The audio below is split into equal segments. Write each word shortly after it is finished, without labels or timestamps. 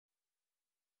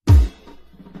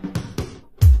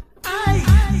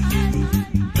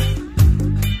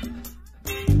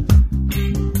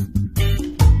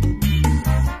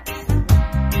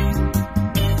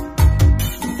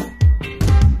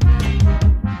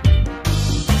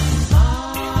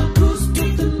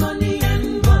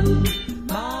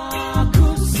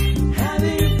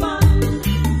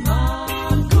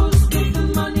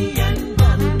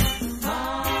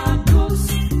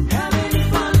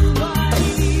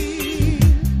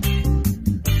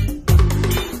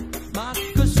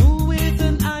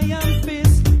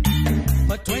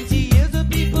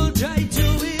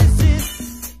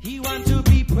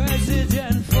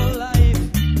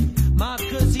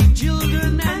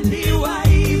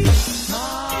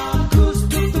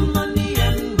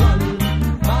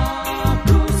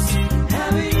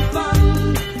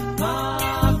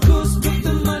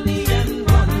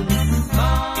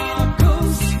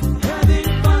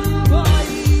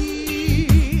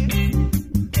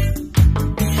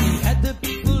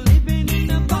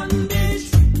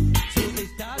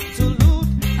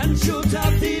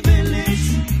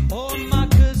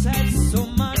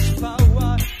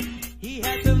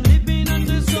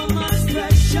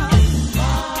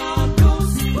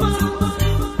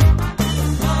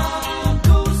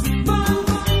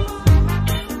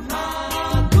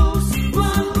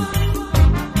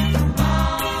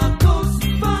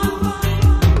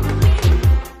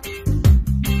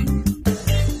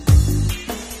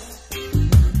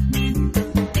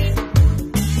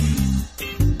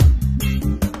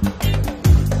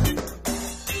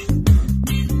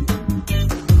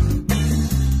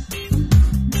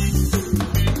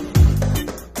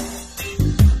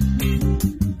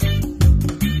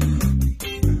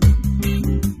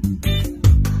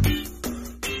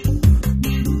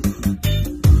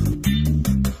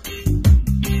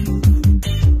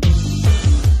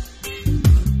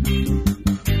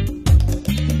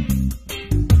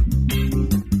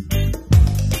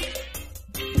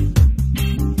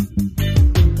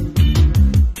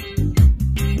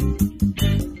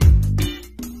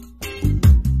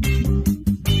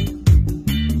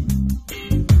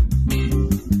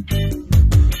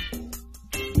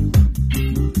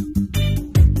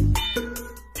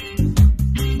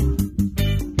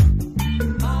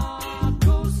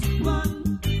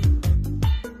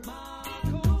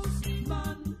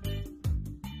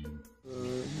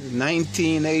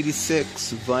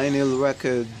1986 vinyl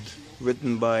record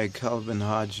written by Calvin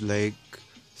Hodge Lake,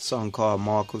 song called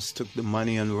Marcos Took the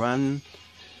Money and Run.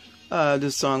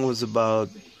 This song was about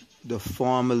the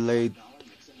former late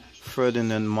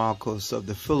Ferdinand Marcos of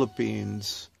the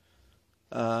Philippines.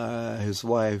 His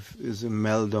wife is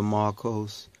Imelda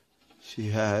Marcos. She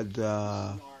had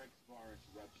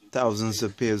thousands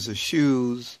of pairs of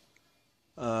shoes.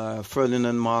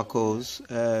 Ferdinand Marcos,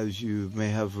 as you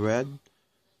may have read,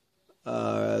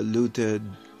 looted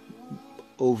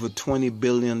over $20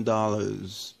 billion. At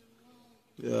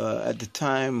the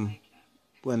time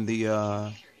when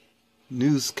the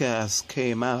newscast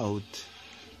came out,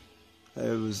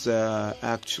 it was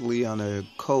actually on a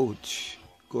coach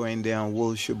going down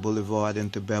Wilshire Boulevard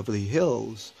into Beverly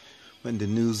Hills when the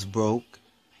news broke.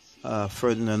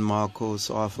 Ferdinand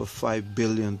Marcos offered $5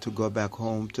 billion to go back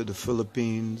home to the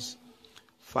Philippines,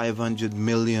 $500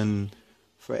 million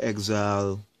for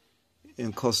exile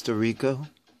in Costa Rica,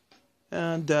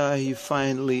 and he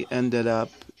finally ended up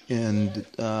in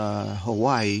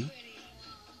Hawaii,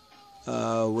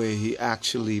 where he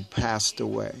actually passed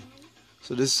away.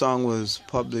 So this song was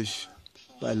published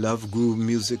by Love Groove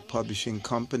Music Publishing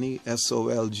Company,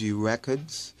 SOLG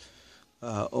Records,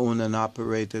 owned and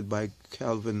operated by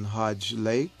Calvin Hodge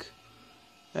Lake,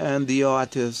 and the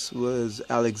artist was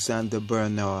Alexander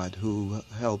Bernard, who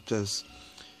helped us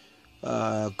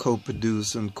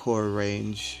co-produce and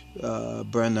co-arrange.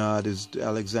 Bernard is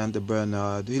Alexander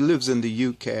Bernard. He lives in the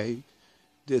UK,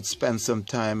 did spend some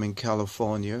time in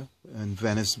California, in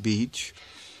Venice Beach.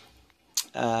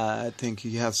 I think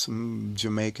he has some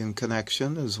Jamaican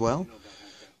connection as well.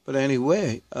 But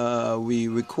anyway, we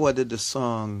recorded the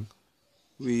song.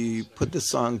 We put the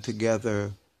song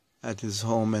together at his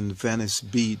home in Venice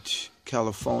Beach,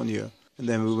 California. And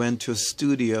then we went to a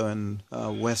studio in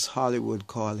West Hollywood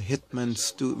called Hitman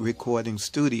Recording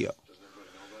Studio.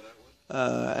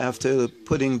 After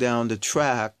putting down the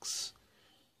tracks,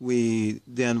 we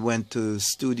then went to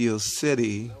Studio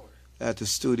City at a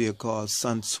studio called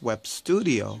Sunswept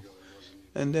Studio.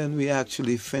 And then we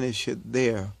actually finished it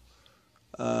there.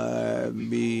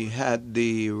 We had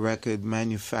the record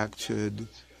manufactured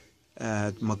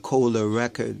at Macola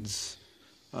Records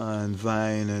on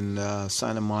Vine and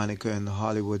Santa Monica in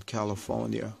Hollywood,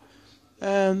 California.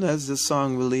 And as the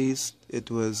song released,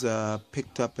 it was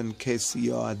picked up in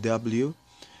KCRW,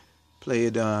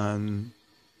 played on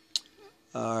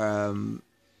our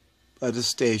other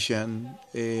station,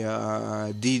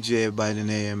 a DJ by the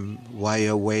name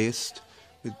Wire Waste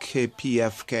with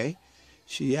KPFK.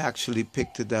 She actually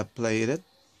picked it up, played it,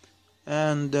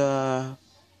 and the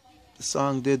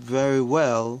song did very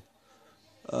well.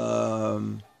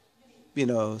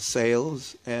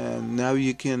 Sales, and now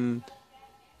you can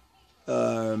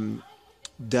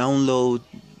download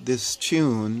this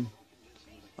tune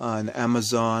on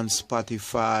Amazon,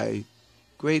 Spotify.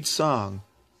 Great song.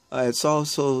 It's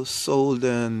also sold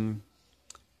on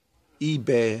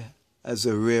eBay as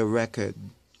a rare record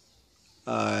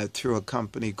through a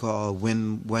company called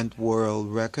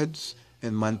Wentworld Records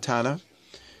in Montana.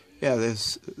 Yeah, they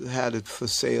had it for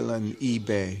sale on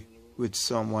eBay, which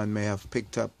someone may have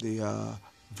picked up the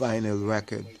vinyl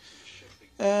record.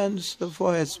 And so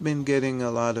far it's been getting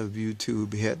a lot of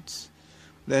YouTube hits.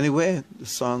 But anyway, the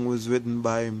song was written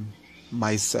by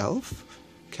myself,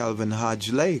 Calvin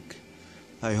Hodge Lake.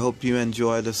 I hope you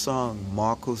enjoy the song.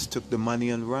 Marcos Took the Money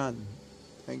and Run.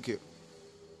 Thank you.